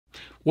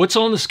What's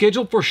on the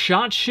schedule for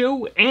SHOT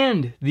Show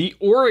and the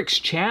Oryx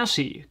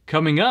Chassis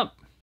coming up?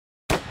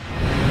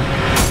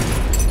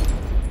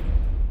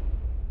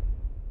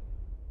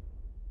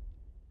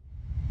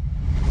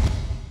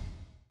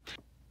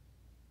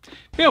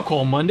 Mail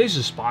Call Mondays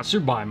is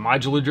sponsored by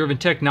Modular Driven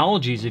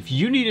Technologies. If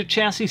you need a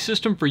chassis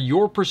system for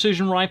your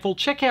precision rifle,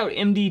 check out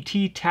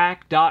mdttac.com.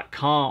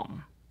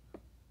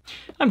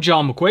 I'm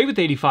John McQuay with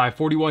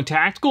 8541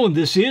 Tactical, and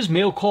this is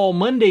Mail Call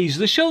Mondays,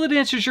 the show that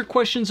answers your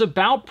questions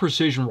about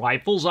precision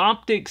rifles,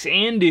 optics,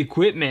 and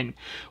equipment.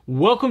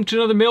 Welcome to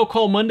another Mail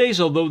Call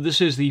Mondays, although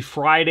this is the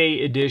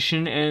Friday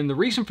edition, and the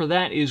reason for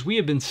that is we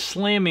have been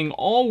slamming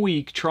all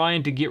week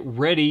trying to get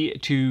ready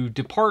to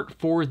depart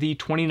for the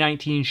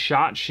 2019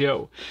 SHOT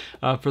Show.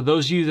 For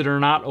those of you that are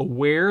not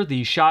aware,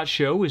 the SHOT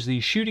Show is the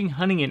Shooting,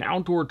 Hunting, and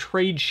Outdoor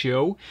Trade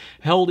Show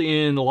held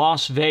in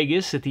Las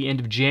Vegas at the end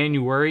of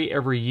January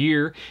every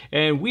year.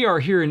 And we are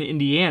here in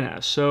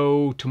Indiana,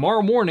 so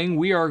tomorrow morning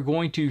we are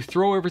going to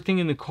throw everything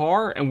in the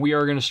car and we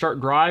are going to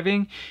start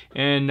driving,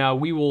 and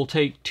we will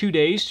take 2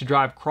 days to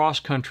drive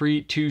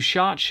cross-country to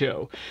SHOT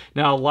Show.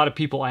 Now, a lot of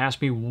people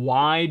ask me,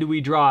 why do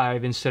we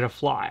drive instead of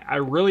fly? I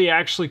really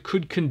actually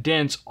could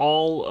condense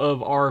all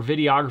of our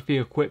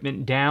videography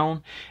equipment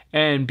down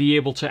and be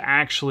able to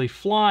actually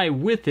fly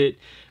with it,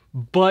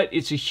 but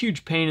it's a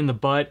huge pain in the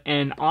butt,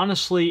 and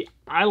honestly,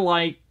 I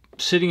like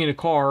sitting in a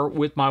car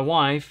with my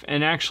wife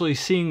and actually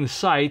seeing the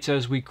sights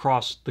as we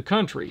cross the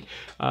country.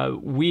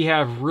 We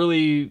have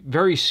really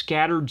very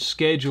scattered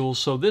schedules,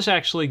 so this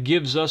actually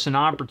gives us an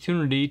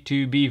opportunity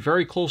to be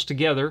very close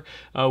together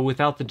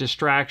without the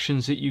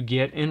distractions that you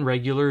get in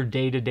regular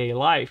day-to-day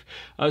life.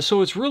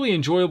 So it's really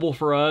enjoyable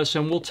for us,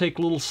 and we'll take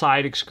little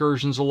side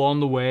excursions along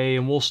the way,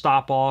 and we'll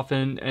stop off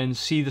and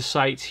see the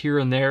sights here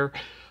and there.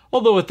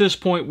 Although at this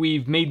point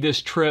we've made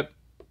this trip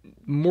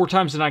more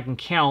times than I can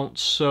count,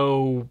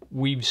 so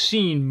we've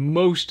seen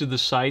most of the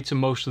sights and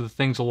most of the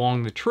things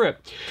along the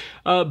trip.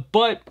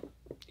 But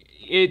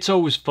it's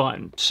always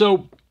fun.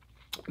 So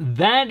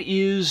that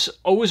is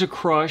always a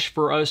crush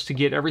for us to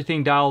get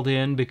everything dialed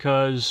in,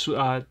 because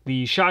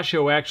the SHOT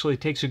Show actually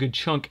takes a good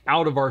chunk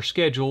out of our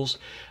schedules.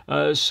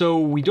 So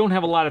we don't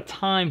have a lot of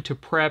time to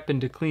prep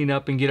and to clean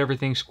up and get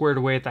everything squared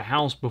away at the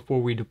house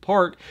before we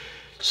depart.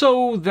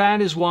 So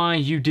that is why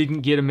you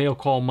didn't get a Mail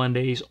Call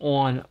Mondays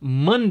on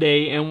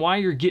Monday, and why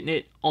you're getting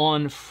it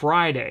on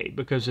Friday,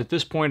 because at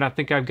this point I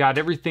think I've got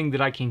everything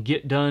that I can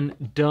get done,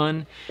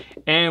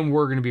 and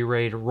we're going to be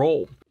ready to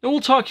roll. And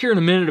we'll talk here in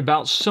a minute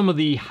about some of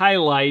the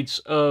highlights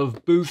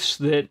of booths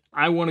that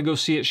I want to go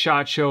see at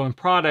SHOT Show and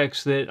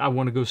products that I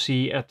want to go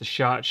see at the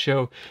SHOT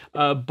Show.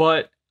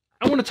 But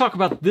I want to talk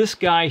about this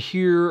guy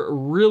here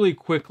really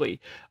quickly.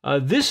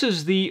 This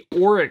is the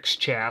Oryx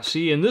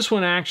Chassis, and this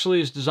one actually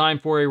is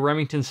designed for a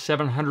Remington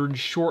 700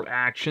 short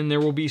action.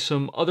 There will be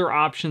some other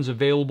options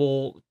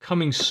available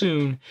coming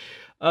soon,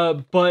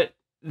 but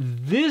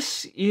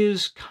this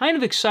is kind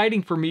of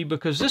exciting for me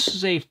because this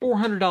is a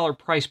 $400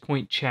 price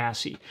point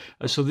chassis.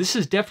 So this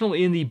is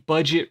definitely in the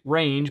budget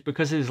range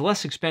because it is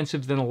less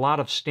expensive than a lot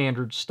of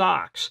standard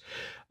stocks.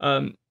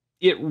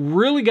 It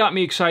really got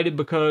me excited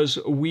because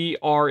we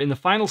are in the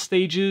final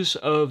stages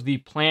of the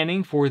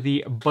planning for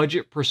the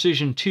Budget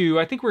Precision 2.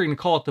 I think we're going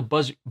to call it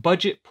the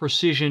Budget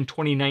Precision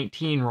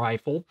 2019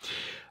 rifle.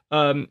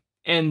 And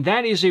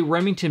that is a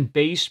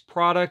Remington-based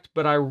product,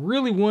 but I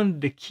really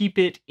wanted to keep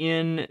it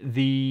in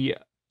the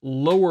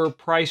lower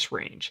price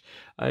range.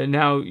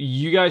 Now,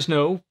 you guys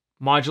know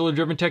Modular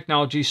Driven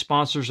Technologies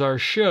sponsors our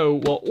show.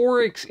 Well,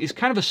 Oryx is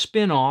kind of a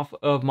spin-off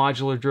of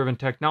Modular Driven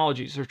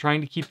Technologies. They're trying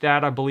to keep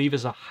that, I believe,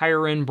 as a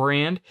higher-end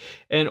brand,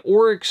 and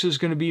Oryx is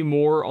going to be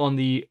more on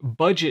the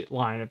budget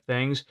line of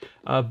things,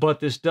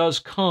 but this does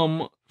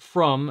come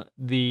from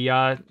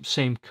the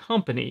same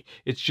company.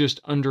 It's just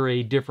under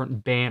a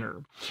different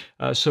banner.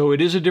 So it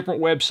is a different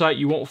website.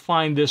 You won't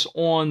find this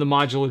on the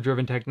Modular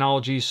Driven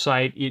Technologies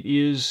site. It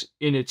is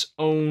in its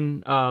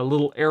own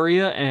little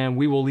area, and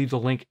we will leave the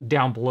link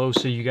down below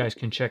so you guys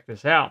can check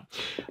this out.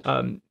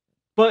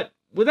 But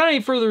without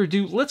any further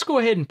ado, let's go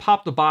ahead and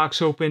pop the box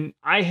open.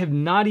 I have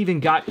not even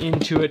got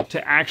into it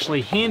to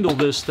actually handle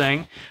this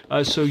thing,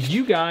 so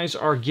you guys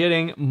are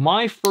getting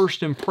my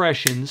first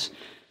impressions.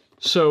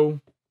 So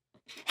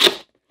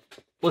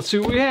let's see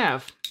what we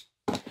have.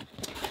 I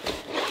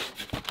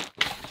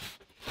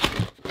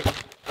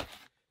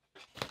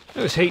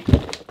just hate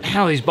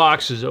how these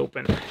boxes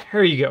open.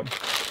 Here you go.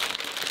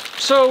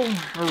 So,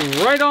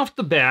 right off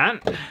the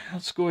bat,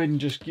 let's go ahead and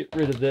just get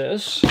rid of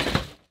this.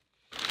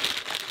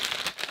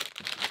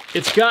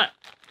 It's got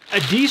a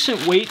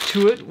decent weight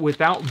to it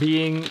without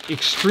being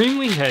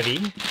extremely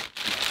heavy.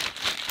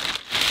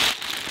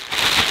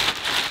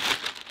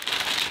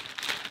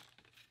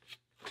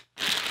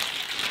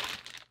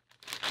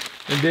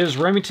 It is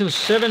Remington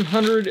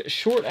 700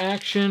 short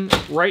action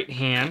right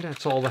hand.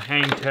 That's all the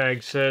hang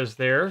tag says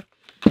there.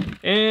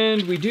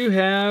 And we do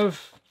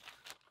have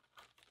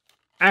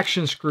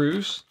action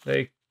screws.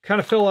 They kind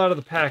of fell out of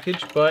the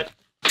package, but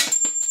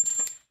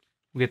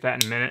we'll get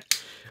that in a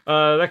minute.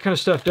 That kind of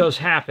stuff does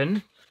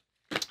happen.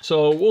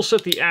 So we'll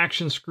set the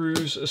action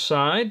screws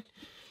aside.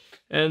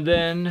 And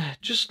then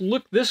just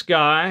look this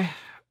guy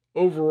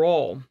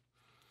overall.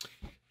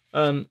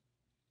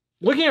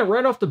 Looking at it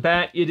right off the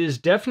bat, it is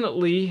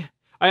definitely,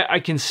 I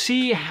can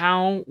see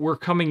how we're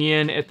coming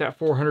in at that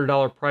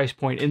 $400 price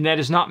point, and that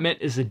is not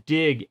meant as a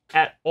dig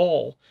at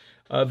all,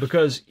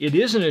 because it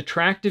is an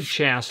attractive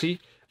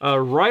chassis.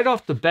 Right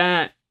off the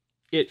bat,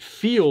 it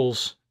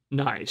feels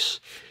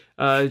nice.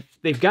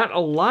 They've got a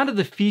lot of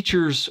the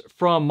features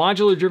from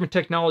Modular Driven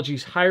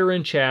Technologies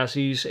higher-end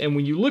chassis, and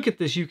when you look at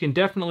this, you can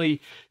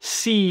definitely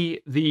see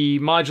the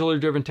Modular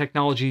Driven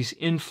Technologies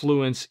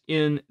influence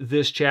in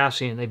this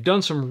chassis, and they've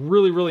done some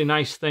really, really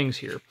nice things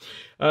here.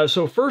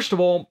 So first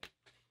of all,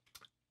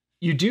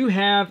 you do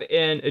have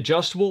an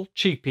adjustable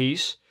cheek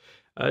piece.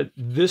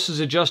 This is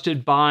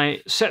adjusted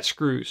by set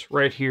screws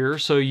right here,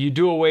 so you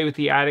do away with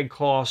the added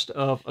cost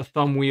of a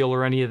thumb wheel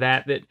or any of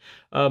that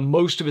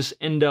most of us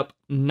end up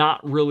not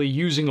really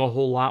using a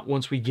whole lot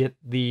once we get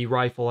the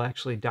rifle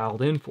actually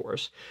dialed in for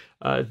us.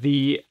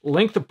 The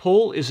length of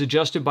pull is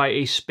adjusted by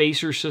a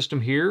spacer system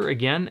here.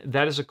 Again,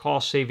 that is a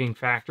cost-saving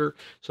factor,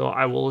 so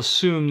I will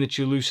assume that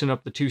you loosen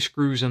up the 2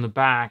 screws in the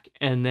back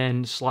and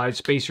then slide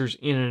spacers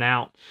in and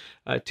out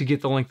to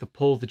get the length of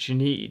pull that you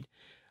need.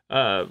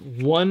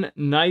 One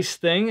nice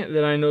thing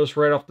that I noticed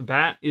right off the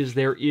bat is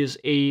there is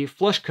a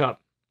flush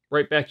cup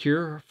right back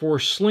here for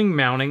sling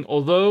mounting,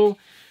 although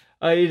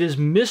it is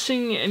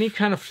missing any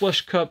kind of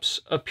flush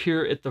cups up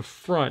here at the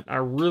front. I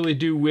really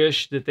do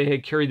wish that they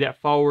had carried that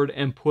forward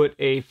and put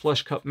a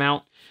flush cup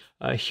mount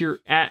here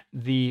at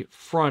the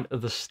front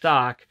of the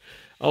stock.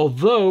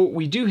 Although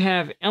we do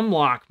have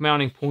M-LOK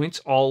mounting points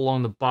all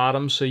along the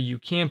bottom, so you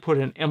can put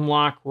an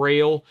M-LOK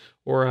rail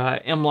or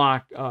a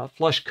M-LOK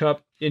flush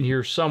cup in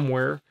here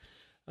somewhere.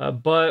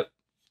 But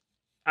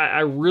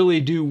I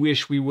really do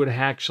wish we would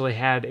have actually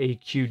had a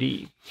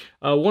QD.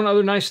 One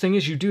other nice thing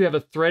is you do have a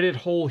threaded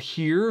hole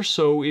here,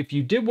 so if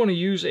you did want to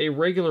use a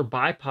regular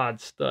bipod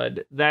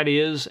stud, that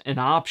is an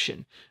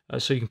option.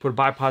 So you can put a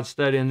bipod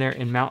stud in there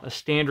and mount a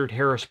standard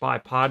Harris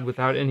bipod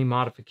without any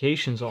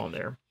modifications on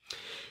there.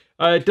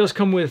 It does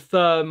come with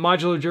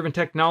Modular Driven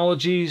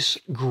Technologies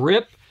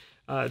grip.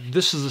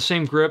 This is the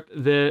same grip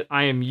that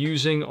I am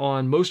using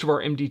on most of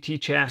our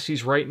MDT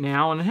chassis right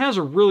now, and it has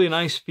a really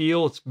nice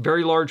feel. It's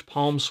very large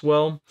palm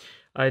swell.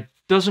 It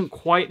doesn't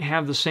quite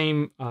have the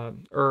same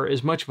or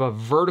as much of a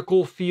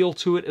vertical feel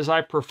to it as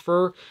I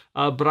prefer,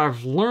 but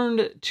I've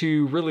learned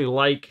to really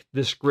like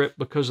this grip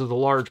because of the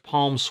large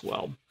palm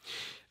swell.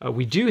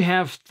 We do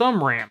have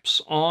thumb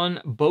ramps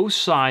on both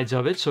sides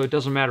of it, so it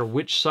doesn't matter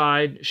which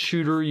side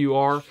shooter you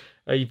are.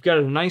 You've got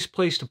a nice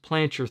place to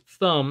plant your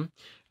thumb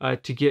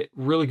to get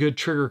really good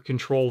trigger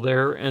control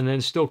there, and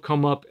then still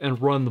come up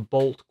and run the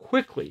bolt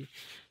quickly.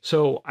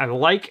 So I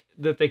like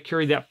that they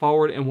carry that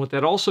forward, and what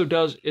that also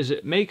does is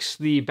it makes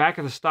the back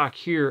of the stock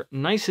here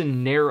nice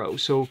and narrow,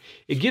 so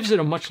it gives it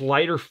a much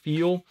lighter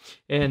feel,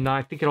 and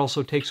I think it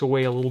also takes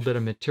away a little bit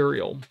of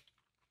material.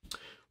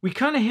 We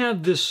kind of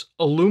have this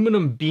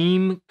aluminum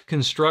beam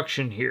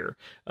construction here.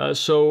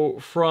 So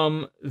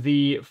from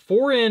the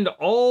fore end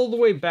all the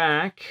way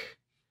back,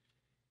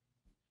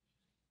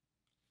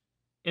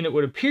 and it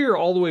would appear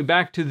all the way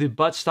back to the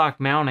buttstock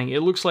mounting,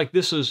 it looks like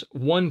this is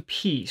one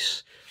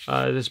piece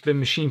that's been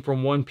machined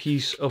from one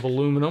piece of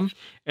aluminum.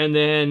 And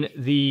then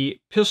the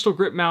pistol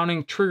grip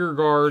mounting, trigger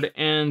guard,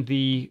 and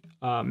the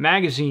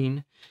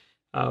magazine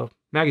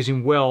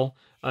well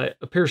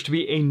appears to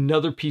be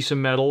another piece of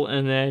metal.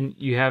 And then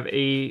you have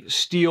a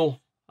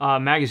steel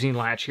magazine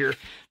latch here.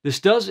 This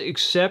does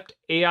accept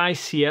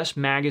AICS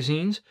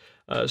magazines.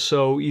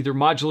 So either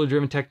Modular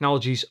Driven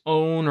Technologies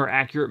own or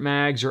Accurate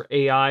Mags or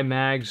AI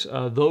Mags,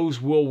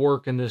 those will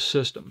work in this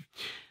system.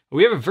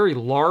 We have a very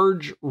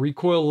large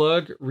recoil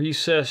lug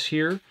recess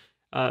here,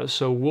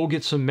 so we'll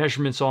get some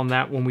measurements on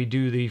that when we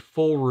do the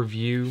full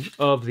review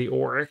of the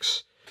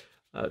Oryx.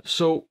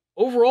 So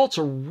overall, it's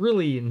a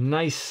really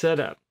nice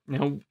setup.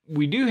 Now,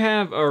 we do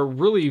have a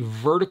really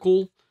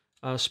vertical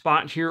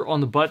spot here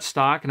on the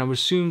buttstock, and I would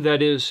assume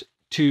that is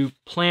to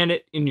plant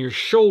it in your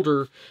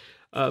shoulder,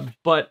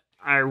 but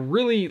I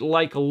really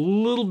like a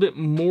little bit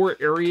more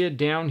area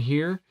down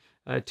here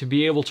to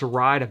be able to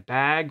ride a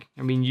bag.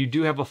 I mean, you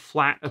do have a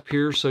flat up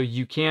here, so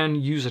you can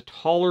use a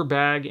taller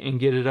bag and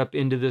get it up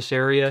into this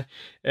area.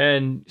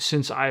 And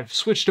since I've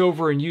switched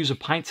over and use a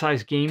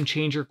pint-sized Game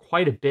Changer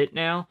quite a bit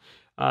now,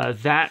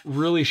 that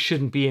really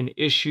shouldn't be an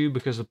issue,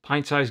 because the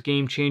pint-sized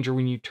Game Changer,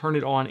 when you turn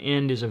it on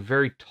end, is a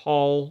very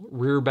tall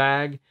rear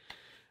bag.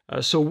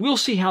 So we'll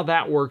see how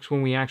that works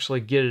when we actually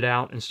get it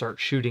out and start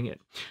shooting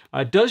it.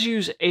 It does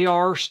use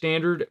AR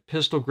standard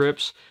pistol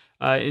grips,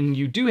 and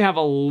you do have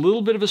a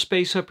little bit of a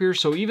space up here,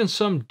 so even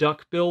some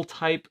duckbill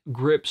type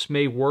grips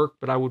may work,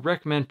 but I would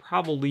recommend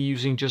probably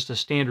using just a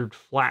standard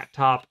flat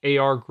top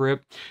AR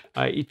grip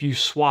if you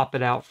swap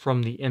it out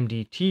from the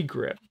MDT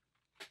grip.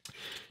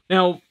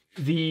 Now,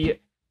 the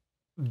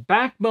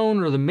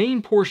backbone or the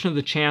main portion of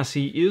the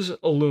chassis is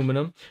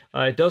aluminum.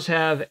 It does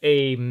have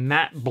a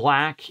matte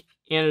black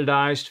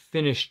anodized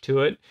finish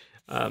to it.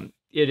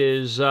 It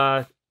is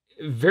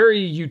very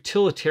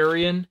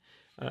utilitarian.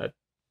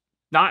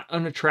 not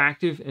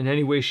unattractive in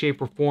any way,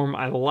 shape, or form.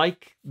 I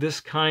like this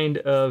kind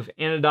of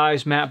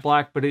anodized matte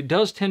black, but it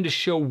does tend to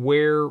show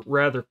wear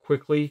rather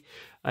quickly.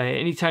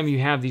 Anytime you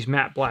have these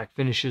matte black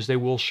finishes, they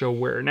will show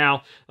wear.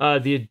 Now,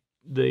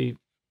 the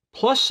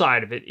plus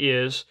side of it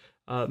is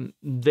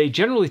they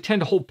generally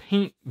tend to hold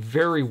paint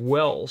very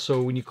well.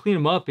 So when you clean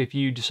them up, if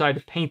you decide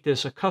to paint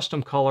this a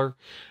custom color,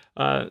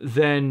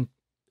 then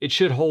it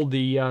should hold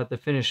the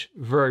finish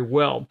very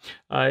well.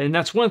 And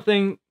that's one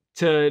thing.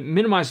 To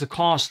minimize the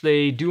cost,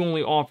 they do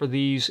only offer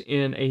these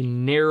in a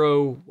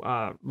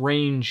narrow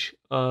range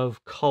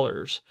of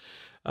colors.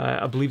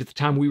 I believe at the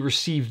time we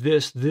received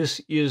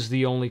this is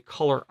the only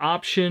color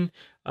option.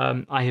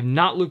 I have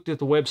not looked at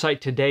the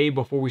website today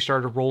before we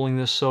started rolling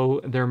this,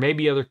 so there may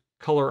be other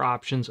color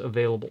options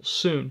available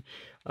soon.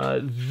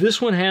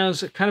 This one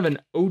has kind of an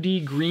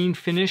OD green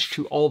finish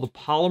to all the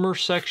polymer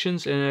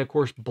sections, and of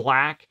course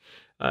black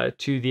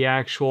to the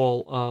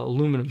actual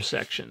aluminum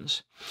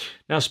sections.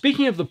 Now,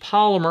 speaking of the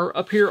polymer,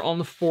 up here on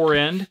the fore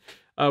end,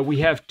 we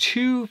have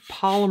two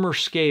polymer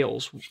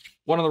scales,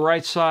 one on the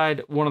right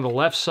side, one on the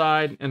left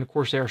side, and of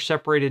course they are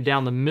separated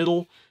down the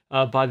middle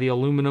by the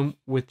aluminum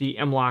with the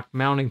M-LOK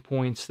mounting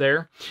points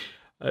there.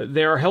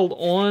 They are held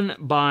on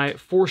by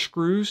 4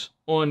 screws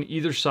on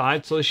either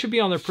side, so they should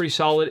be on there pretty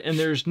solid, and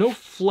there's no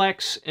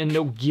flex and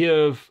no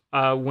give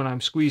when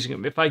I'm squeezing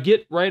them. If I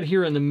get right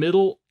here in the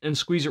middle and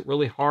squeeze it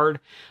really hard,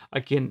 I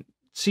can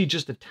see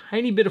just a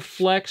tiny bit of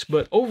flex,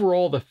 but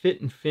overall the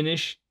fit and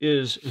finish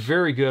is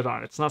very good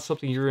on it. It's not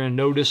something you're going to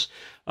notice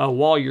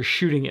while you're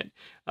shooting it.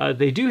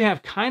 They do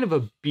have kind of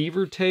a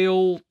beaver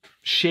tail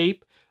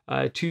shape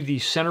to the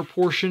center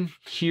portion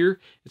here.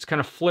 It's kind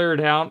of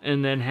flared out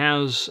and then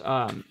has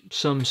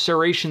some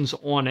serrations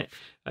on it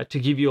to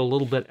give you a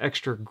little bit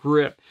extra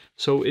grip.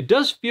 So it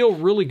does feel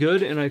really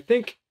good, and I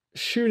think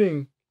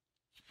shooting,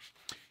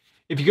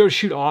 if you go to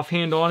shoot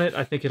offhand on it,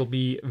 I think it'll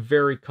be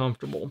very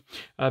comfortable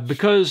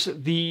because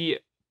the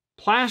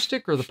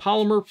plastic or the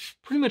polymer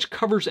pretty much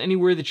covers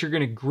anywhere that you're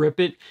going to grip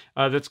it.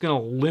 That's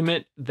going to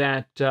limit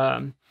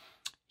that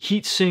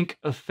heat sink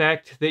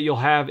effect that you'll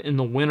have in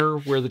the winter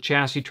where the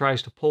chassis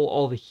tries to pull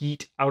all the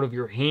heat out of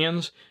your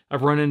hands.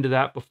 I've run into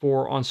that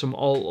before on some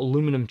all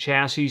aluminum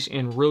chassis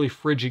in really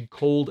frigid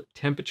cold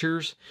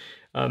temperatures.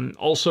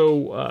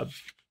 Also,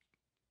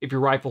 if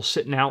your rifle's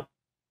sitting out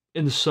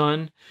in the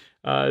sun,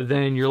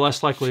 then you're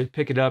less likely to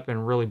pick it up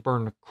and really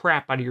burn the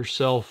crap out of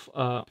yourself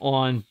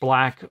on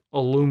black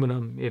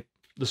aluminum if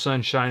the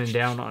sun's shining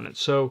down on it.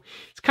 So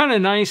it's kind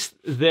of nice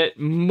that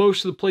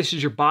most of the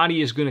places your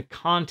body is going to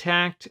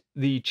contact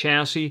the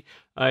chassis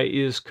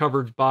is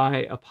covered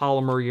by a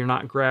polymer. You're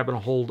not grabbing a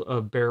hold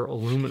of bare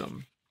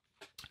aluminum.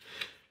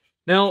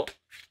 Now,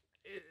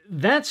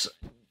 that's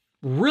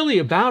really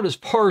about as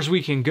far as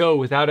we can go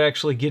without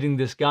actually getting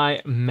this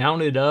guy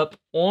mounted up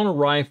on a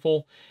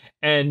rifle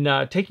and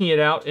taking it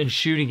out and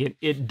shooting it.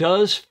 It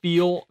does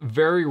feel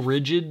very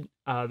rigid.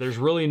 There's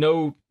really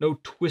no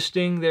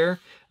twisting there.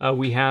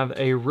 We have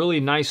a really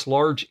nice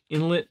large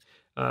inlet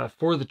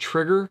for the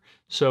trigger,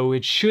 so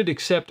it should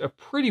accept a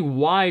pretty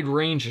wide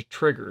range of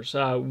triggers.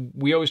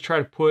 We always try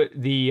to put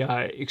the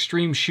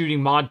Extreme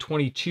Shooting Mod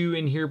 22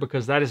 in here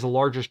because that is the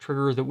largest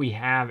trigger that we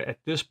have at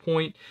this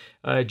point,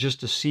 just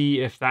to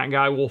see if that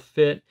guy will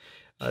fit.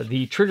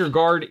 The trigger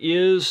guard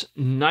is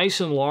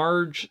nice and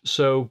large,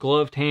 so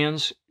gloved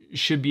hands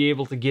should be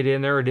able to get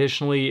in there.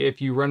 Additionally, if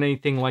you run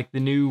anything like the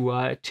new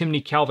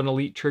Timney Calvin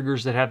Elite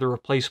triggers that have the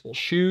replaceable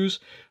shoes,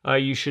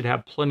 you should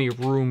have plenty of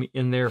room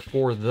in there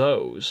for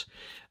those.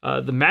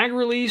 The mag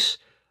release,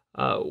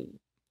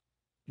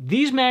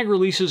 these mag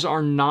releases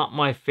are not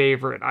my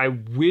favorite. I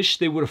wish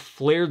they would have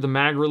flared the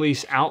mag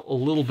release out a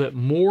little bit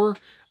more.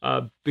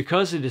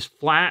 Because it is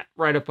flat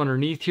right up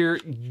underneath here,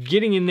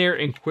 getting in there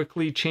and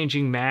quickly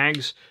changing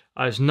mags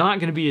is not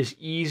going to be as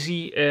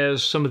easy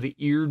as some of the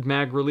eared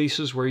mag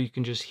releases where you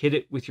can just hit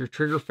it with your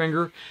trigger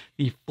finger.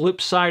 The flip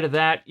side of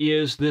that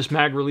is this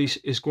mag release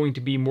is going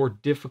to be more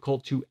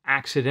difficult to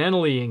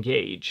accidentally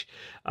engage.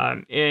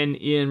 And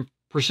in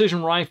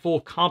precision rifle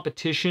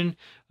competition,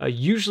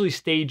 usually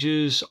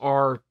stages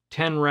are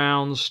 10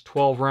 rounds,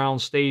 12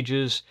 round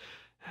stages.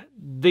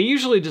 They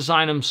usually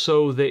design them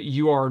so that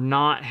you are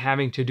not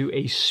having to do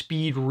a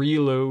speed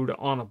reload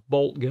on a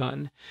bolt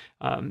gun.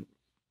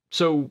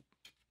 So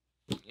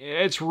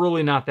it's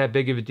really not that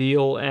big of a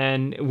deal.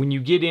 And when you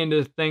get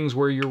into things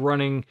where you're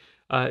running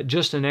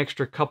just an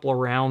extra couple of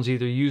rounds,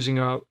 either using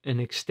an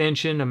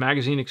extension, a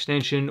magazine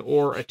extension,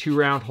 or a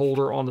 2-round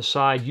holder on the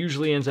side,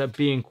 usually ends up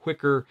being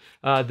quicker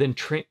than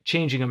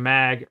changing a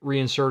mag,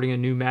 reinserting a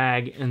new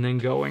mag, and then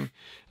going.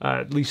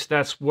 At least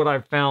that's what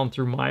I've found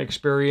through my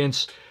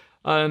experience.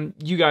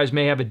 You guys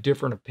may have a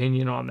different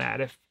opinion on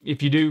that.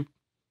 If you do,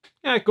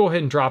 go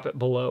ahead and drop it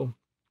below.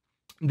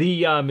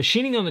 The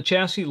machining on the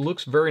chassis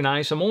looks very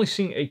nice. I'm only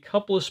seeing a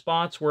couple of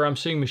spots where I'm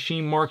seeing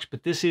machine marks,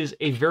 but this is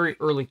a very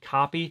early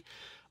copy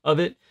of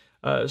it.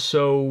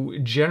 So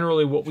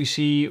generally what we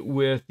see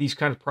with these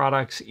kind of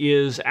products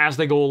is as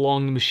they go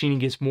along, the machining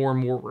gets more and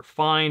more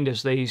refined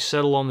as they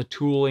settle on the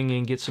tooling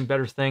and get some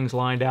better things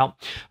lined out.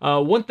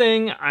 One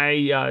thing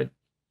I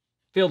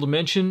failed to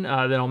mention,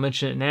 then I'll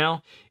mention it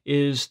now,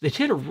 is they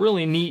did a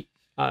really neat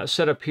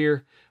setup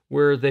here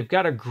where they've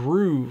got a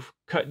groove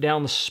cut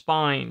down the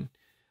spine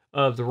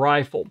of the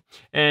rifle.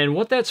 And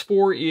what that's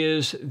for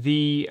is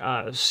the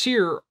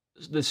sear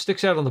that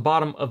sticks out on the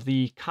bottom of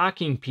the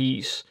cocking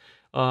piece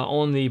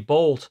on the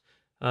bolt.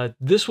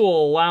 This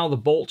will allow the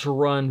bolt to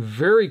run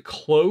very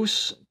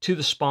close to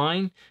the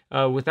spine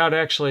without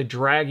actually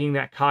dragging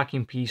that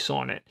cocking piece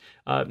on it.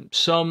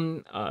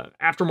 Some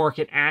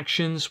aftermarket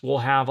actions will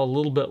have a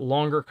little bit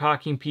longer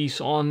cocking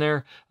piece on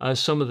there.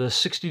 Some of the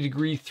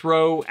 60-degree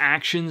throw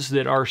actions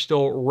that are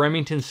still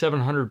Remington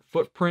 700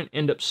 footprint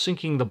end up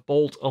sinking the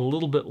bolt a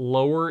little bit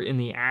lower in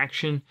the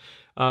action,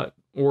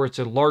 or it's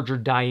a larger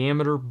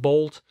diameter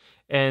bolt.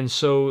 And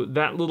so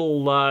that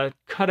little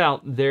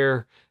cutout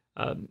there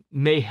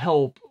may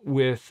help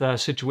with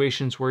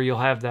situations where you'll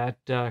have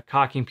that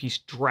cocking piece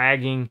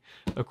dragging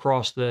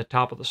across the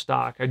top of the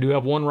stock. I do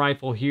have one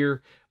rifle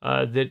here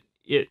that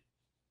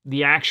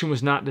the action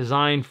was not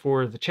designed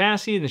for the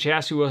chassis, and the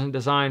chassis wasn't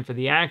designed for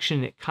the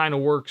action. It kind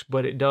of works,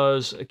 but it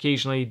does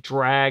occasionally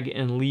drag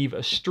and leave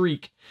a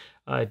streak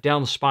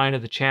down the spine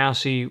of the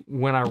chassis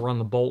when I run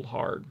the bolt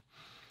hard.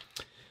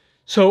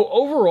 So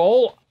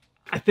overall,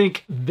 I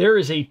think there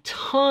is a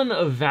ton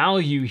of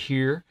value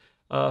here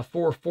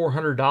for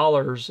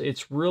 $400.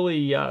 It's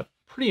really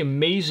pretty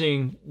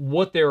amazing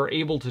what they're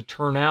able to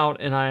turn out,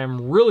 and I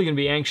am really going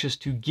to be anxious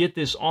to get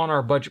this on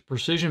our budget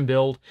precision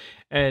build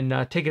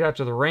and take it out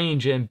to the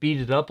range and beat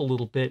it up a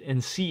little bit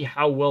and see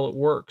how well it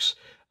works.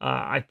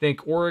 I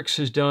think Oryx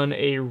has done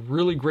a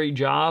really great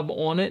job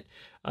on it,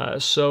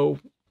 so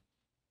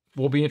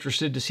we'll be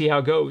interested to see how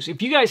it goes.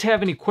 If you guys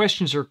have any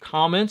questions or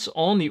comments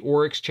on the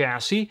Oryx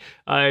chassis,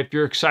 if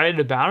you're excited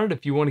about it,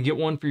 if you want to get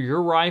one for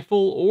your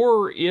rifle,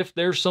 or if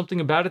there's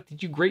something about it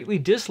that you greatly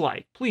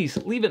dislike, please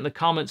leave it in the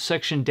comments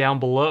section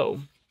down below.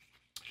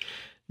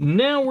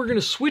 Now we're going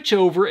to switch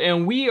over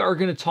and we are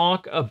going to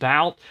talk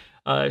about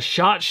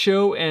SHOT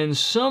Show and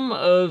some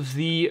of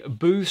the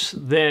booths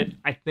that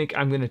I think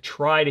I'm going to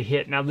try to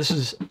hit. Now, this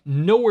is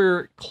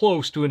nowhere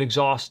close to an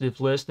exhaustive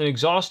list. An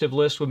exhaustive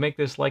list would make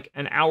this like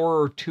an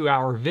hour or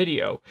 2-hour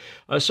video.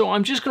 So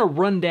I'm just going to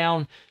run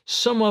down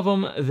some of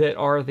them that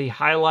are the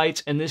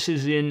highlights, and this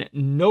is in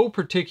no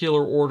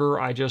particular order.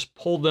 I just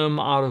pulled them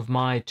out of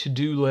my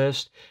to-do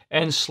list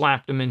and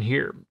slapped them in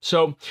here.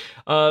 So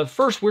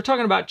first, we're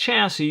talking about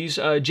chassis.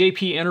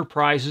 JP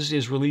Enterprises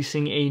is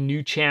releasing a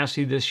new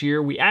chassis this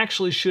year. We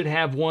actually should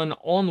have one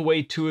on the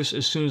way to us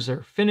as soon as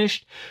they're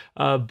finished,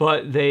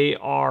 but they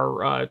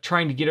are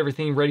trying to get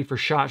everything ready for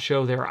SHOT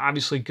Show. They're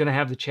obviously going to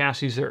have the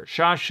chassis there at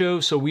SHOT Show,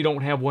 so we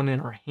don't have one in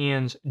our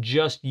hands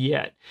just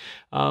yet.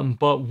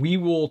 But we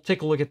will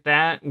take a look at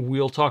that.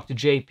 We'll talk to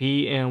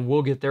JP and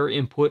we'll get their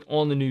input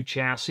on the new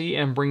chassis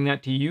and bring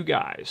that to you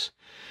guys.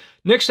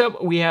 Next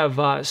up, we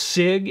have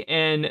SIG,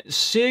 and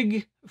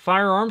SIG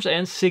Firearms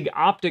and SIG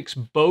Optics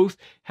both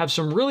have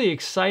some really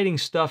exciting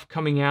stuff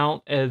coming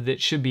out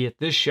that should be at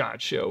this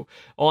SHOT Show.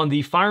 On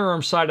the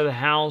firearm side of the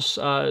house,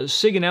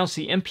 SIG announced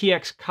the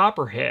MPX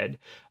Copperhead,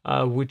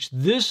 which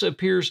this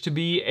appears to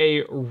be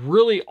a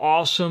really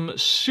awesome,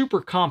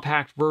 super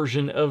compact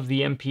version of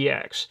the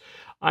MPX.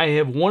 I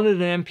have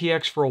wanted an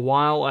MPX for a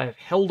while. I have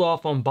held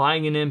off on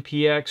buying an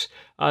MPX.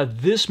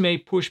 This may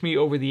push me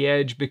over the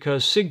edge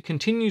because SIG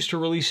continues to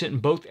release it in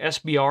both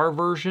SBR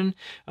version,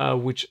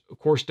 which of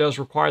course does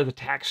require the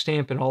tax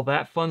stamp and all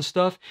that fun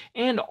stuff,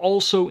 and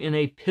also in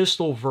a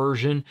pistol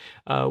version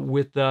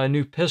with the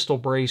new pistol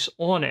brace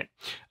on it.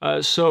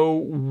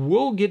 So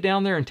we'll get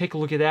down there and take a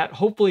look at that.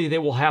 Hopefully they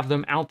will have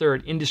them out there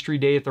at Industry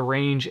Day at the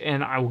range,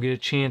 and I will get a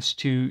chance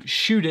to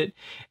shoot it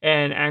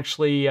and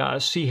actually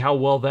see how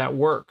well that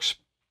works.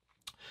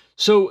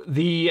 So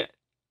the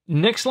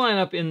next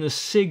lineup in the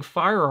SIG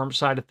firearm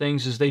side of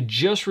things is they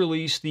just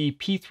released the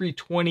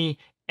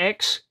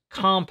P320X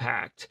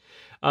Compact.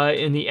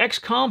 And the X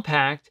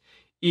Compact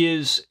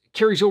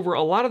carries over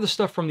a lot of the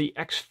stuff from the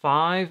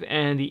X5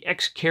 and the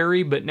X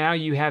Carry, but now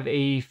you have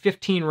a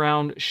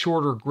 15-round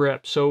shorter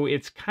grip. So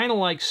it's kind of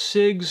like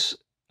SIG's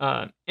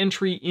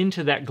entry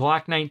into that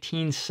Glock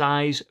 19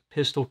 size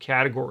pistol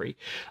category.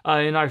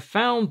 And I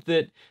found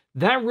that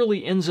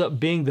really ends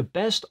up being the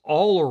best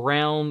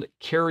all-around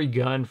carry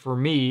gun for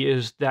me,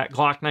 is that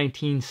Glock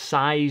 19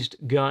 sized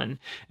gun.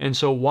 And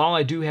so while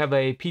I do have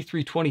a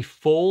P320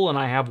 full, and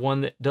I have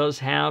one that does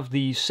have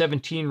the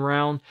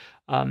 17-round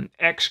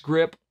X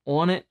grip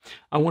on it,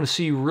 I want to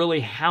see really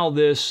how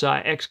this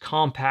X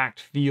Compact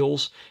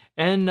feels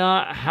and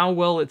how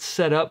well it's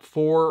set up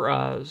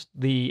for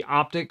the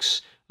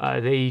optics.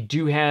 They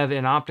do have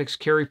an optics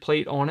carry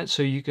plate on it,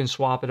 so you can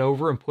swap it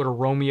over and put a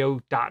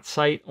Romeo dot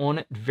sight on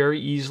it very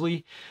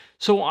easily.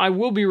 So I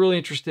will be really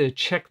interested to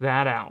check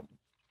that out.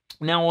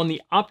 Now on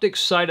the optics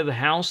side of the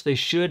house, they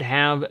should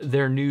have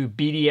their new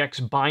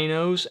BDX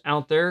binos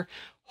out there.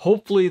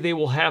 Hopefully they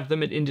will have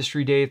them at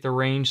Industry Day at the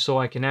range so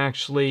I can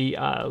actually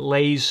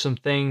laze some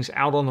things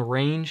out on the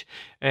range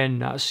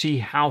and see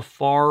how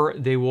far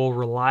they will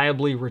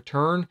reliably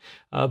return.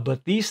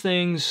 But these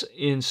things,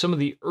 in some of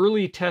the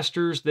early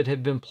testers that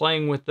have been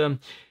playing with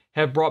them,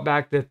 have brought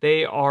back that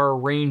they are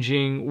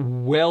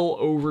ranging well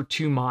over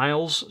 2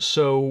 miles.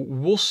 So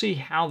we'll see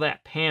how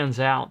that pans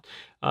out.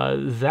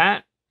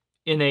 That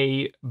in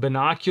a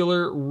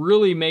binocular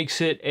really makes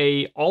it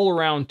a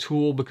all-around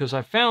tool, because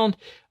I found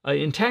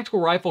in tactical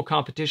rifle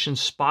competition,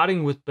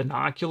 spotting with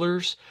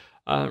binoculars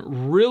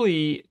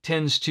really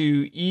tends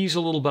to ease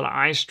a little bit of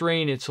eye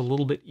strain. It's a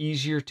little bit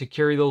easier to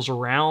carry those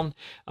around.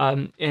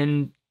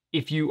 And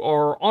if you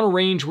are on a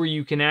range where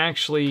you can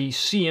actually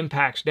see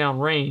impacts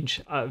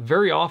downrange,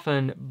 very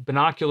often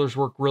binoculars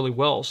work really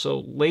well.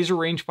 So laser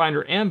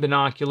rangefinder and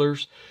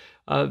binoculars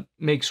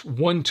makes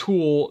one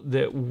tool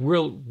that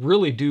will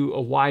really do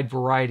a wide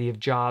variety of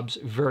jobs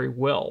very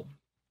well.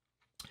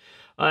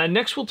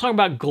 Next, we'll talk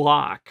about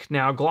Glock.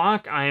 Now,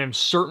 Glock, I am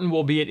certain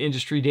will be at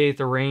Industry Day at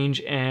the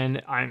range,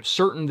 and I'm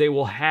certain they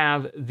will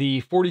have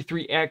the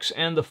 43X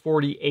and the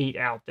 48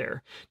 out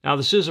there. Now,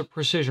 this is a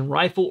precision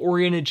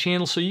rifle-oriented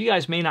channel, so you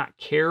guys may not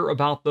care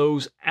about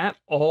those at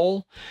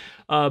all,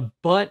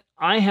 but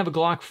I have a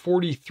Glock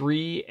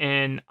 43,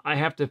 and I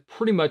have to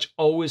pretty much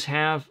always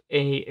have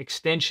a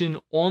extension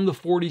on the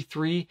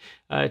 43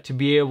 to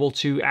be able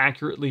to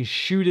accurately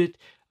shoot it.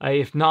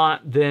 If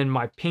not, then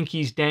my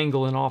pinky's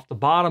dangling off the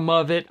bottom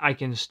of it. I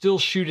can still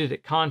shoot it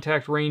at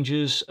contact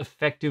ranges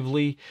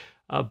effectively,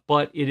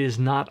 but it is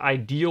not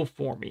ideal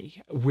for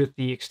me. With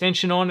the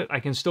extension on it, I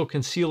can still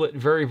conceal it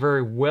very,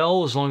 very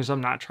well, as long as I'm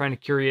not trying to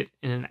carry it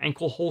in an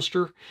ankle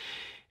holster.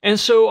 And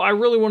so I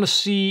really want to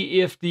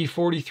see if the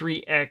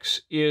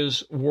 43X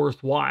is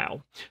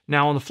worthwhile.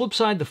 Now, on the flip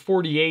side, the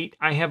 48,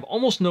 I have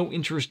almost no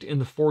interest in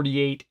the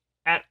 48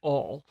 at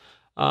all.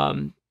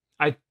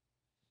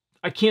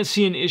 I can't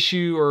see an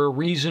issue or a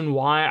reason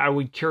why I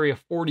would carry a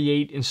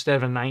 48 instead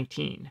of a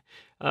 19.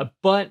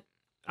 But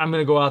I'm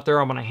going to go out there,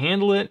 I'm going to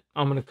handle it,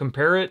 I'm going to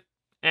compare it,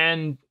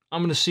 and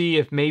I'm going to see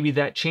if maybe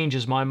that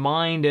changes my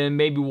mind, and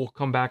maybe we'll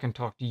come back and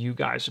talk to you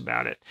guys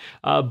about it.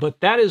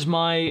 But that is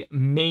my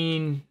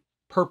main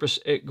purpose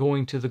at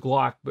going to the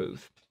Glock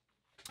booth.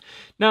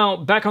 Now,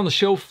 back on the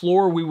show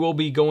floor, we will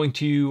be going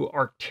to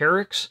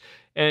Arc'teryx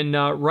and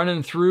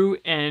running through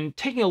and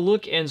taking a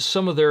look at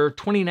some of their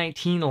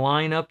 2019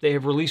 lineup. They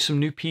have released some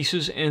new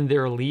pieces in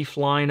their Leaf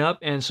lineup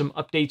and some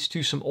updates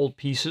to some old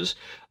pieces.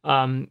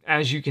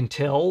 As you can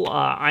tell,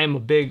 I am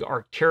a big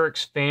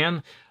Arc'teryx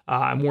fan.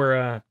 I'm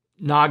wearing a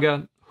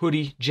Naga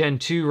hoodie Gen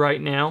 2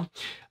 right now.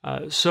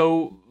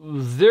 So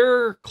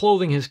their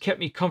clothing has kept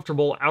me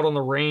comfortable out on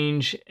the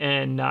range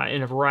and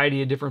in a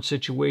variety of different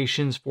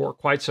situations for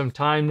quite some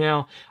time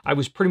now. I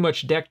was pretty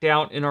much decked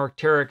out in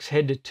Arc'teryx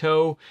head to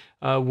toe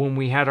when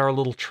we had our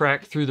little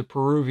trek through the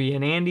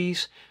Peruvian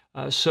Andes.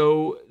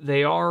 So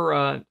they are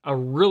a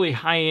really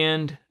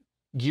high-end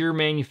gear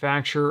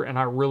manufacturer, and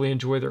I really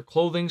enjoy their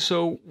clothing.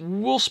 So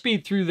we'll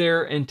speed through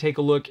there and take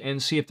a look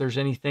and see if there's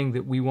anything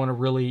that we want to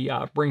really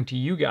bring to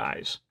you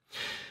guys.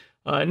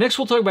 Next,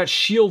 we'll talk about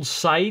Shield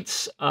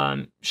sights.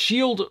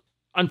 Shield,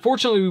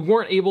 unfortunately, we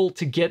weren't able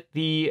to get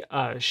the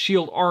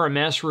Shield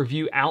RMS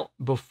review out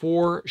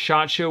before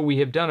SHOT Show. We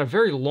have done a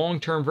very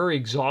long-term, very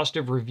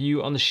exhaustive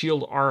review on the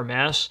Shield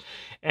RMS,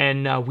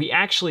 and we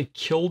actually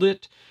killed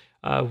it.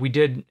 We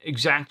did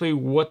exactly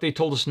what they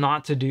told us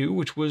not to do,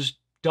 which was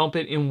dump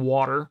it in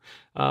water.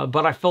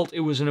 But I felt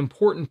it was an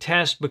important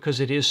test because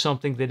it is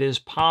something that is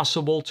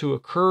possible to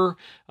occur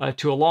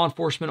to a law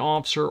enforcement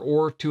officer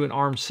or to an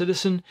armed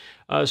citizen.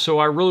 So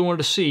I really wanted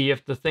to see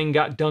if the thing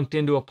got dunked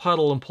into a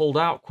puddle and pulled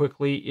out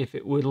quickly, if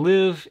it would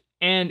live,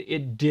 and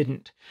it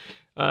didn't.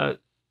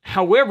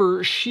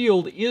 However,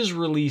 Shield is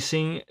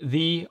releasing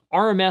the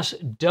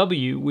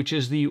RMS-W, which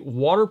is the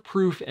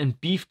waterproof and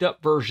beefed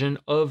up version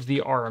of the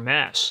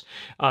RMS.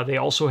 They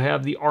also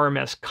have the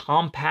RMS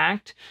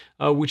Compact,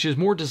 which is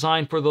more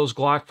designed for those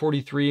Glock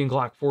 43 and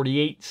Glock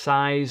 48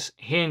 size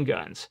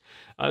handguns.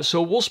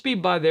 So we'll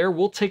speed by there.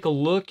 We'll take a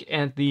look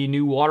at the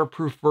new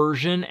waterproof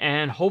version,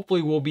 and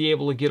hopefully we'll be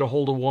able to get a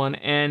hold of one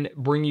and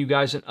bring you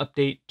guys an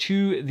update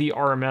to the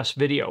RMS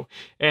video.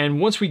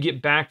 And once we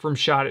get back from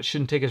SHOT, it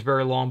shouldn't take us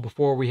very long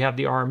before we have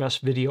the RMS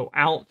video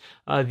out.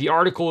 The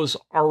article is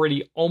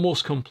already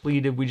almost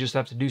completed. We just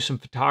have to do some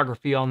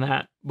photography on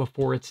that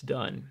before it's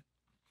done.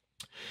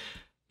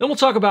 Then we'll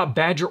talk about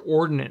Badger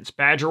Ordnance.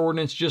 Badger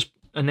Ordnance just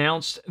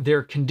announced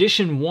their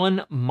Condition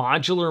 1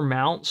 modular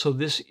mount. So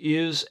this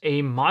is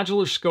a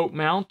modular scope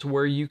mount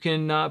where you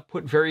can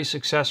put various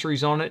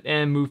accessories on it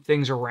and move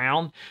things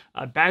around.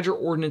 Badger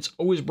Ordnance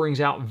always brings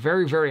out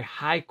very, very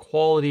high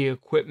quality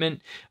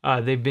equipment.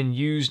 They've been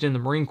used in the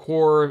Marine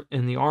Corps,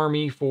 in the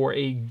Army for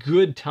a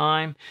good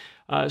time.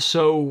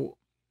 So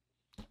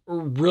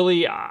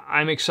really,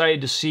 I'm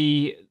excited to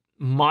see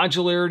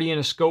modularity in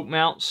a scope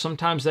mount.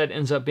 Sometimes that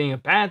ends up being a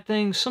bad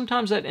thing.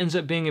 Sometimes that ends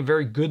up being a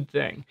very good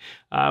thing.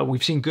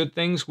 We've seen good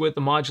things with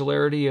the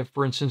modularity of,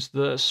 for instance,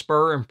 the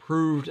Spur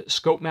improved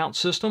scope mount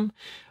system.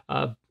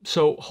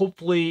 So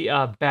hopefully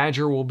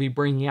Badger will be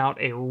bringing out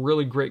a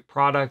really great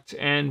product,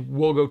 and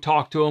we'll go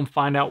talk to them,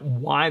 find out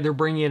why they're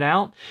bringing it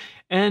out,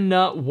 and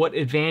what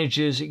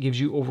advantages it gives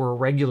you over a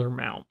regular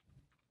mount.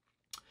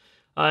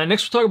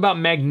 Next, we'll talk about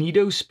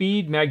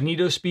MagnetoSpeed.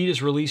 MagnetoSpeed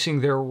is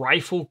releasing their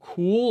Rifle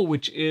Cool,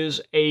 which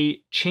is a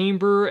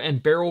chamber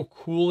and barrel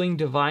cooling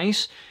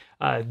device.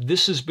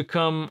 This has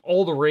become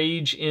all the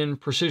rage in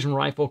precision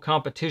rifle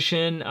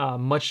competition,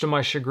 much to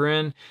my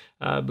chagrin,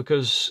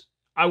 because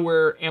I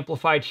wear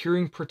amplified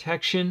hearing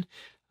protection.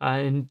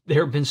 And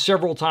there have been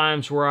several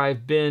times where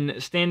I've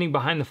been standing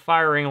behind the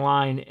firing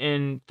line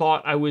and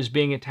thought I was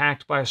being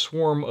attacked by a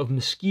swarm of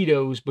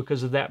mosquitoes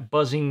because of that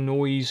buzzing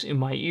noise in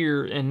my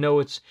ear. And no,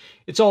 it's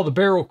all the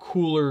barrel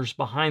coolers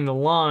behind the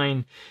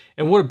line.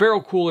 And what a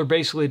barrel cooler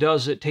basically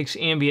does, it takes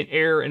ambient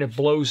air and it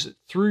blows it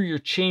through your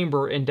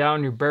chamber and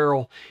down your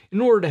barrel in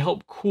order to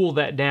help cool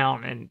that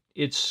down. And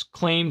it's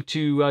claimed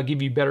to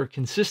give you better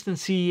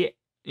consistency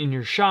in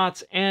your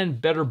shots and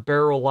better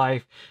barrel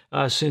life,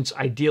 since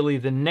ideally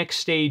the next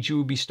stage you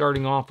would be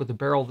starting off with a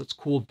barrel that's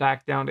cooled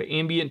back down to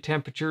ambient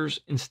temperatures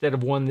instead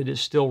of one that is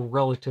still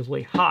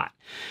relatively hot.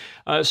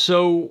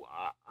 So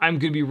I'm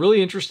going to be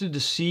really interested to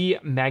see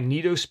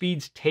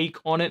MagnetoSpeed's take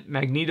on it.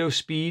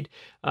 MagnetoSpeed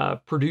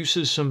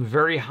produces some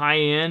very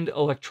high-end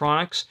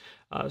electronics,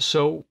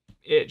 so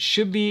it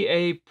should be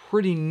a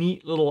pretty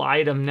neat little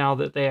item now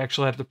that they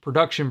actually have the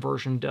production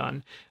version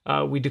done.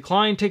 We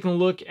declined taking a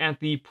look at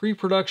the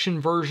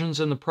pre-production versions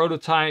and the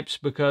prototypes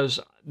because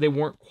they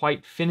weren't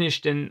quite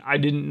finished and I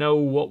didn't know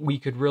what we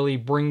could really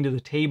bring to the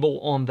table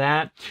on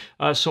that.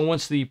 So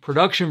once the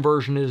production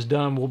version is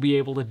done, we'll be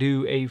able to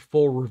do a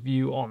full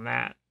review on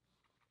that.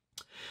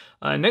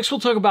 Next, we'll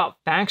talk about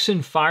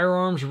Mattson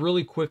Firearms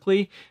really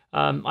quickly.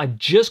 I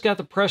just got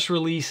the press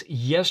release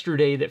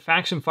yesterday that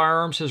Mattson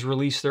Firearms has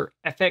released their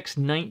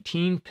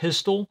FX19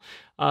 pistol.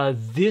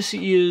 This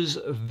is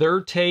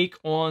their take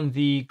on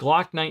the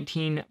Glock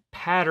 19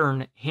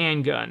 pattern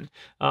handgun,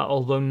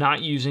 although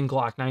not using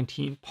Glock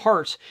 19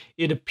 parts.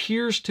 It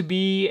appears to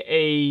be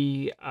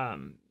a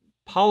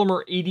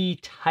polymer 80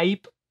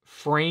 type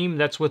frame.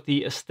 That's what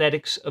the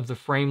aesthetics of the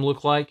frame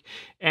look like.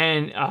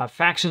 And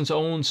Mattson's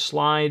own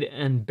slide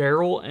and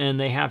barrel, and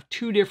they have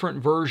two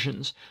different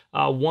versions.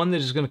 One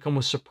that is going to come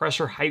with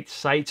suppressor height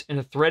sights and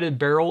a threaded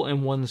barrel,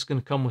 and one that's going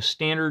to come with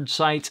standard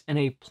sights and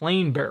a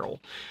plain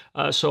barrel.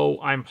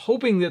 So I'm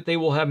hoping that they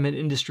will have them at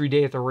Industry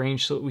Day at the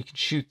range so that we can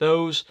shoot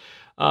those.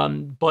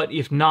 But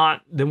if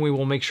not, then we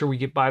will make sure we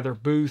get by their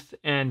booth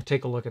and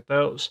take a look at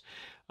those.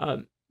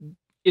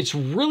 It's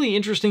really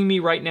interesting to me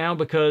right now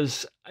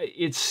because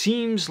it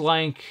seems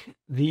like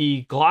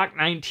the Glock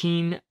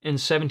 19 and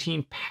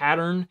 17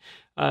 pattern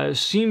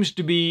seems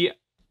to be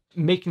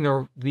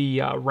making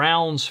the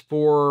rounds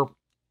for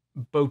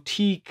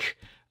boutique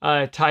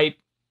type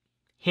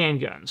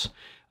handguns.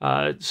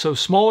 So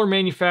smaller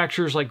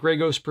manufacturers like Grey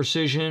Ghost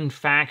Precision,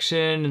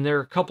 Mattson, and there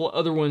are a couple of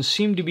other ones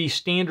seem to be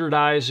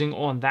standardizing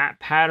on that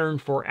pattern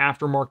for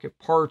aftermarket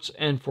parts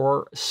and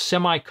for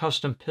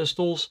semi-custom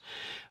pistols.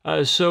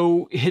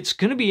 So it's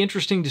going to be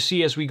interesting to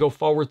see as we go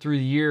forward through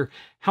the year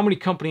how many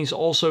companies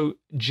also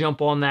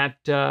jump on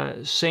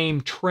that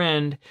same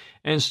trend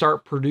and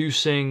start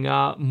producing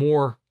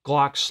more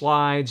Glock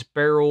slides,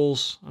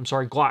 barrels,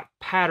 Glock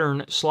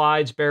pattern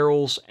slides,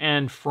 barrels,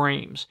 and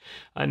frames.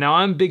 Now,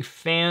 I'm a big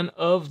fan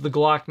of the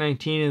Glock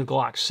 19 and the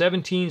Glock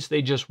 17s.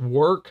 They just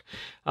work.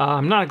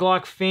 I'm not a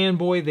Glock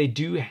fanboy. They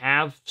do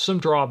have some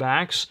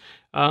drawbacks.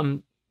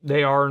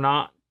 They are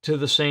not to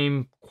the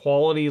same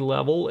quality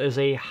level as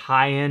a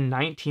high-end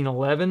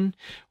 1911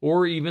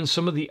 or even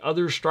some of the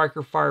other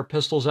striker fire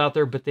pistols out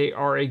there, but they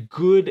are a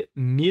good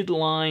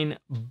midline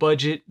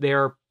budget. They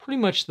are pretty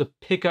much the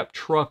pickup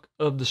truck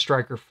of the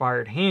striker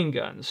fired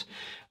handguns.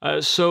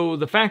 So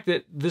the fact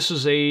that this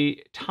is a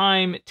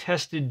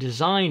time-tested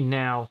design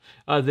now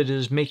that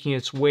is making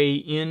its way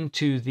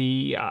into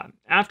the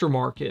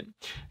aftermarket,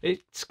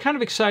 it's kind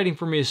of exciting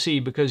for me to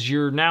see because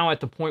you're now at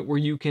the point where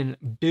you can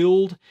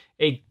build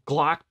a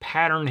Glock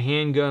pattern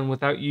handgun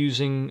without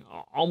using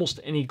almost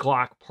any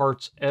Glock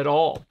parts at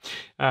all.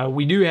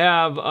 We do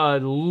have a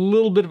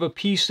little bit of a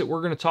piece that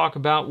we're going to talk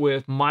about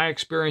with my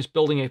experience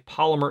building a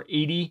Polymer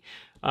 80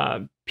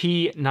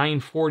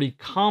 P940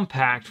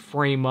 compact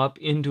frame up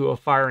into a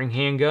firing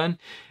handgun,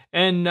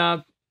 and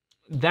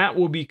that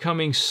will be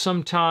coming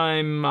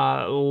sometime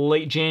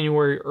late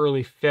January,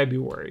 early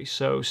February,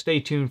 so stay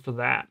tuned for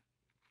that.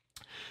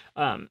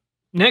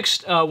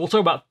 Next, we'll talk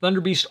about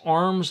Thunder Beast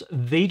Arms.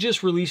 They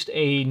just released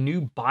a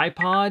new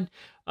bipod.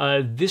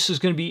 This is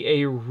going to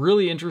be a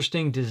really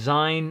interesting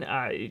design.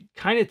 It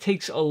kind of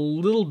takes a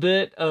little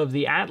bit of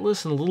the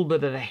Atlas and a little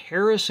bit of the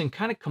Harris and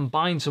kind of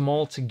combines them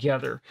all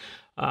together.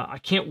 I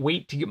can't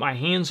wait to get my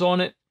hands on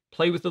it,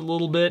 play with it a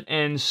little bit,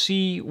 and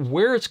see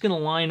where it's going to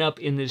line up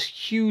in this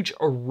huge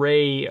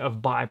array of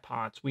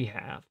bipods we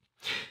have.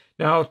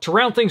 Now, to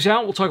round things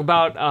out, we'll talk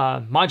about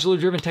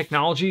modular-driven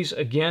technologies.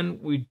 Again,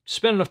 we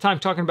spent enough time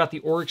talking about the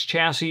Oryx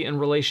Chassis in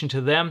relation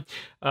to them,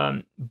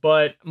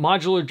 but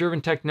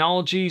modular-driven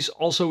technologies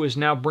also is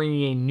now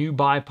bringing a new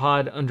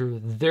bipod under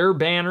their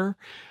banner.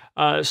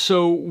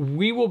 So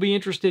we will be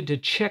interested to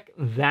check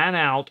that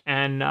out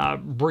and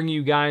bring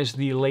you guys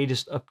the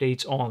latest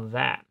updates on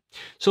that.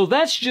 So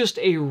that's just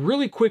a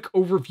really quick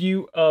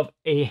overview of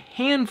a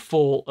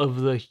handful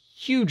of the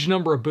huge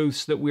number of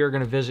booths that we are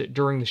going to visit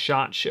during the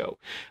SHOT Show.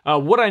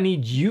 What I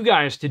need you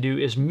guys to do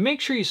is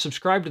make sure you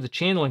subscribe to the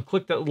channel and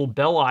click that little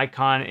bell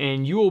icon,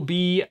 and you will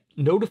be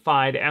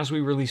notified as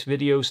we release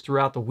videos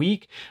throughout the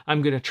week.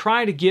 I'm going to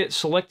try to get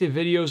selected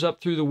videos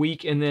up through the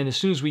week, and then as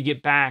soon as we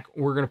get back,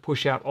 we're going to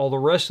push out all the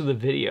rest of the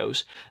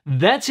videos.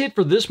 That's it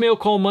for this Mail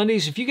Call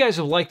Mondays. If you guys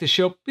have liked the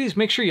show, please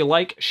make sure you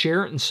like,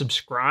 share, and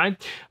subscribe.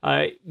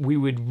 We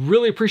would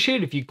really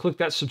appreciate it if you click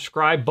that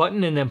subscribe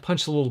button and then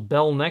punch the little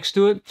bell next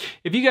to it.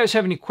 If you guys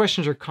have any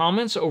questions or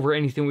comments over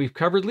anything we've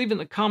covered, leave it in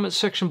the comments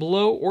section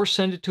below or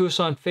send it to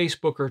us on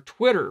Facebook or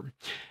Twitter.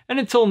 And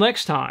until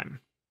next time,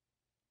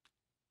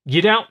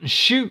 get out and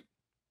shoot.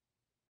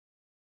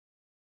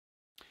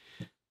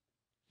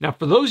 Now,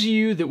 for those of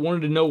you that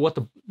wanted to know what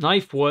the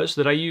knife was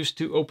that I used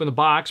to open the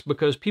box,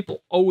 because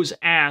people always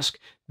ask,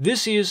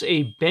 this is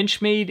a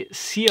Benchmade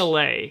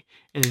CLA,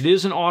 and it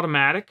is an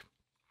automatic,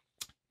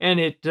 and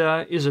it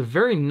is a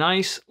very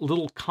nice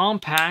little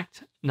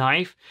compact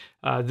knife.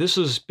 This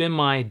has been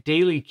my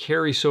daily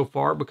carry so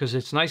far because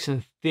it's nice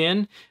and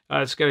thin.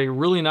 It's got a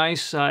really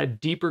nice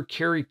deeper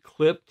carry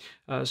clip,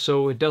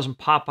 so it doesn't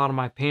pop out of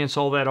my pants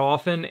all that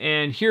often.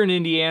 And here in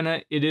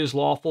Indiana, it is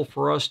lawful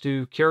for us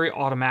to carry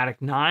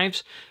automatic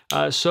knives,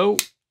 so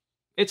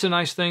it's a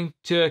nice thing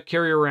to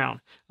carry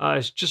around.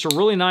 It's just a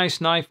really nice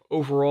knife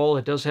overall.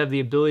 It does have the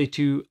ability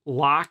to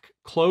lock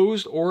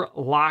closed or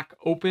lock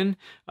open,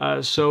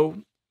 so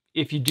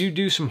if you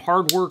do some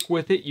hard work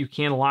with it, you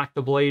can lock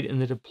the blade in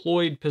the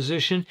deployed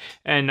position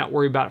and not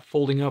worry about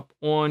folding up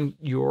on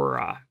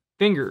your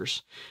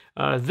fingers.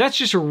 That's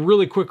just a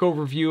really quick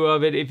overview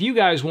of it. If you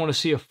guys want to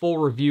see a full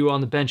review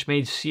on the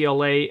Benchmade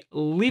CLA,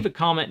 leave a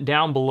comment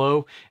down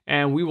below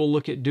and we will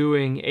look at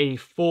doing a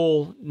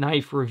full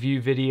knife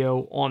review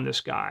video on this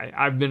guy.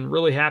 I've been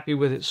really happy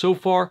with it so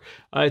far.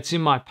 It's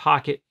in my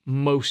pocket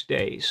most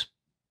days.